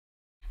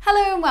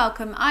Hello and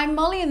welcome, I'm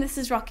Molly and this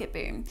is Rocket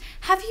Boom.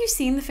 Have you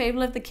seen the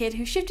fable of the kid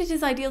who shifted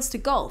his ideals to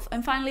golf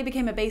and finally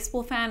became a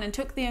baseball fan and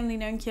took the only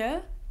known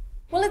cure?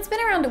 Well, it's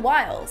been around a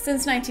while,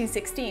 since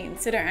 1916,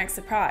 so don't act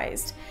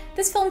surprised.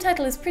 This film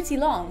title is pretty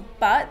long,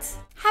 but...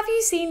 Have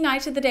you seen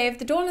Night of the Day of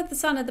the Dawn of the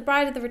Sun of the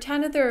Bride of the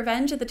Return of the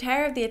Revenge of the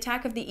Terror of the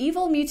Attack of the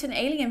Evil Mutant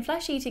Alien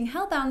Flesh-Eating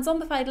Hellbound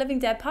Zombified Living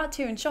Dead Part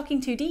 2 and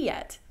Shocking 2D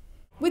yet?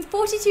 With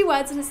 42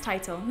 words in its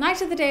title, Night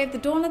of the Day of the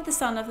Dawn of the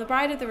Sun of the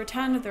Bride of the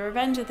Return of the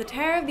Revenge of the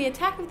Terror of the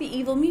Attack of the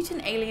Evil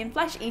Mutant Alien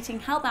Flesh-Eating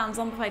Hellbound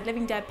Zombified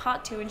Living Dead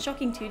Part 2 and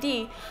Shocking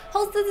 2D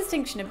holds the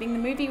distinction of being the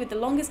movie with the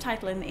longest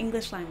title in the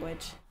English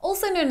language.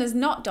 Also known as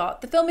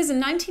NOTDOT, the film is a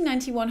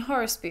 1991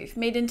 horror spoof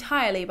made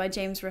entirely by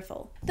James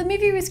Riffel. The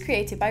movie was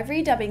created by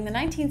redubbing the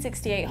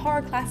 1968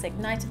 horror classic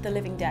Night of the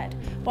Living Dead,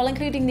 while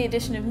including the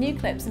addition of new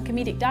clips and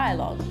comedic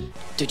dialogue.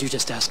 Did you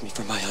just ask me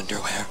for my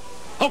underwear?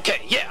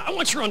 Okay, yeah, I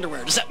want your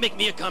underwear. Does that make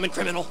me a common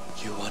criminal?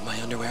 You want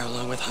my underwear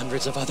along with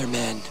hundreds of other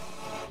men.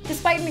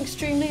 Despite an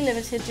extremely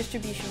limited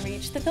distribution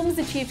reach, the film has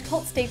achieved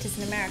cult status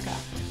in America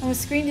and was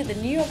screened at the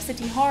New York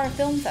City Horror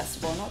Film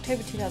Festival in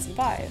October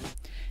 2005.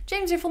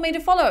 James Riffel made a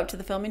follow-up to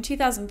the film in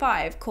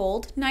 2005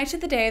 called Night of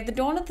the Day of the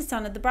Dawn of the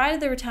Sun of the Bride of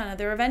the Return of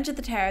the Revenge of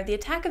the Terror of the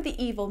Attack of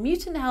the Evil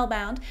Mutant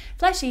Hellbound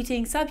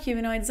Flesh-Eating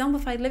Subhumanoid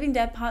Zombified Living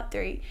Dead Part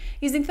 3,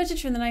 using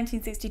footage from the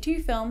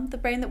 1962 film The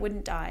Brain That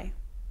Wouldn't Die.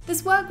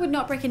 This work would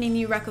not break any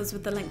new records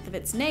with the length of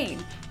its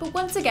name, but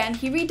once again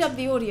he redubbed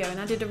the audio and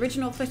added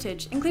original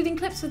footage, including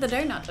clips with a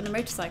donut and a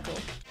motorcycle.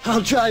 I'll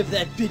drive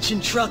that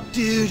bitchin' truck,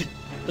 dude.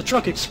 The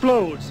truck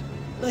explodes.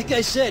 Like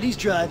I said, he's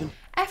driving.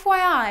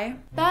 FYI,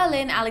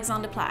 Berlin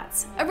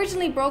Alexanderplatz,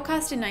 originally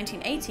broadcast in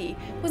 1980,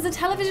 was a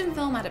television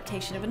film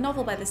adaptation of a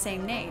novel by the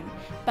same name,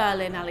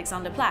 Berlin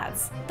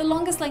Alexanderplatz, the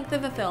longest length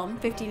of a film,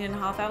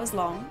 15.5 hours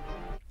long,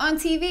 on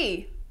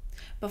TV.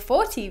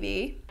 Before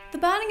TV, The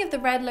Burning of the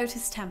Red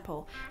Lotus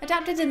Temple,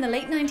 adapted in the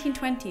late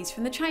 1920s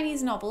from the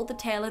Chinese novel The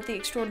Tale of the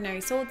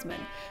Extraordinary Swordsman,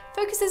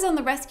 focuses on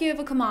the rescue of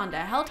a commander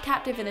held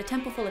captive in a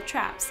temple full of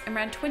traps and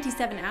ran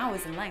 27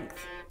 hours in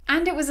length.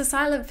 And it was a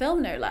silent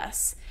film, no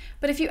less.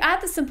 But if you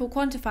add the simple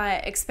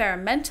quantifier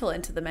experimental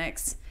into the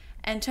mix,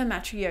 enter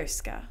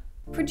Matryoshka.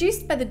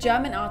 Produced by the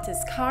German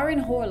artist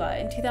Karin Horler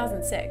in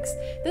 2006,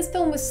 this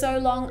film was so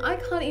long I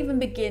can't even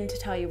begin to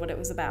tell you what it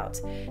was about.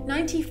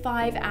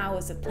 95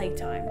 hours of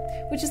playtime,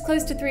 which is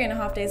close to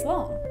 3.5 days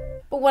long.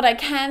 But what I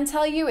can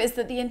tell you is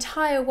that the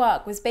entire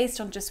work was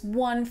based on just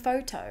one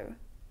photo.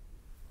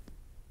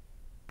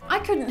 I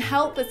couldn't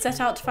help but set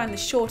out to find the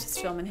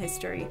shortest film in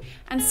history,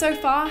 and so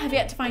far have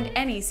yet to find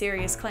any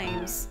serious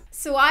claims.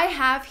 So I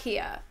have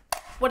here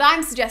what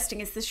I'm suggesting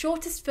is the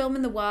shortest film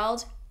in the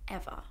world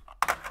ever.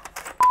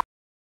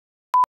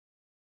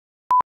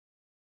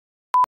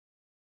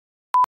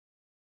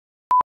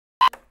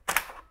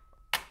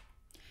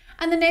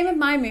 And the name of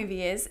my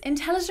movie is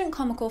Intelligent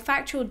Comical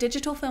Factual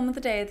Digital Film of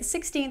the Day of the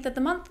 16th of the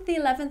month of the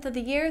 11th of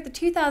the year of the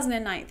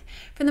 2009th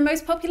from the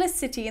most populous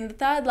city in the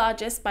 3rd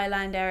largest by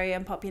land area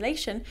and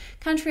population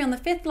country on the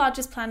 5th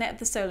largest planet of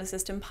the solar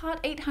system,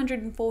 part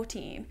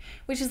 814,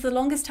 which is the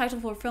longest title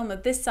for a film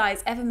of this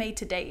size ever made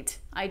to date,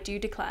 I do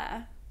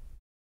declare.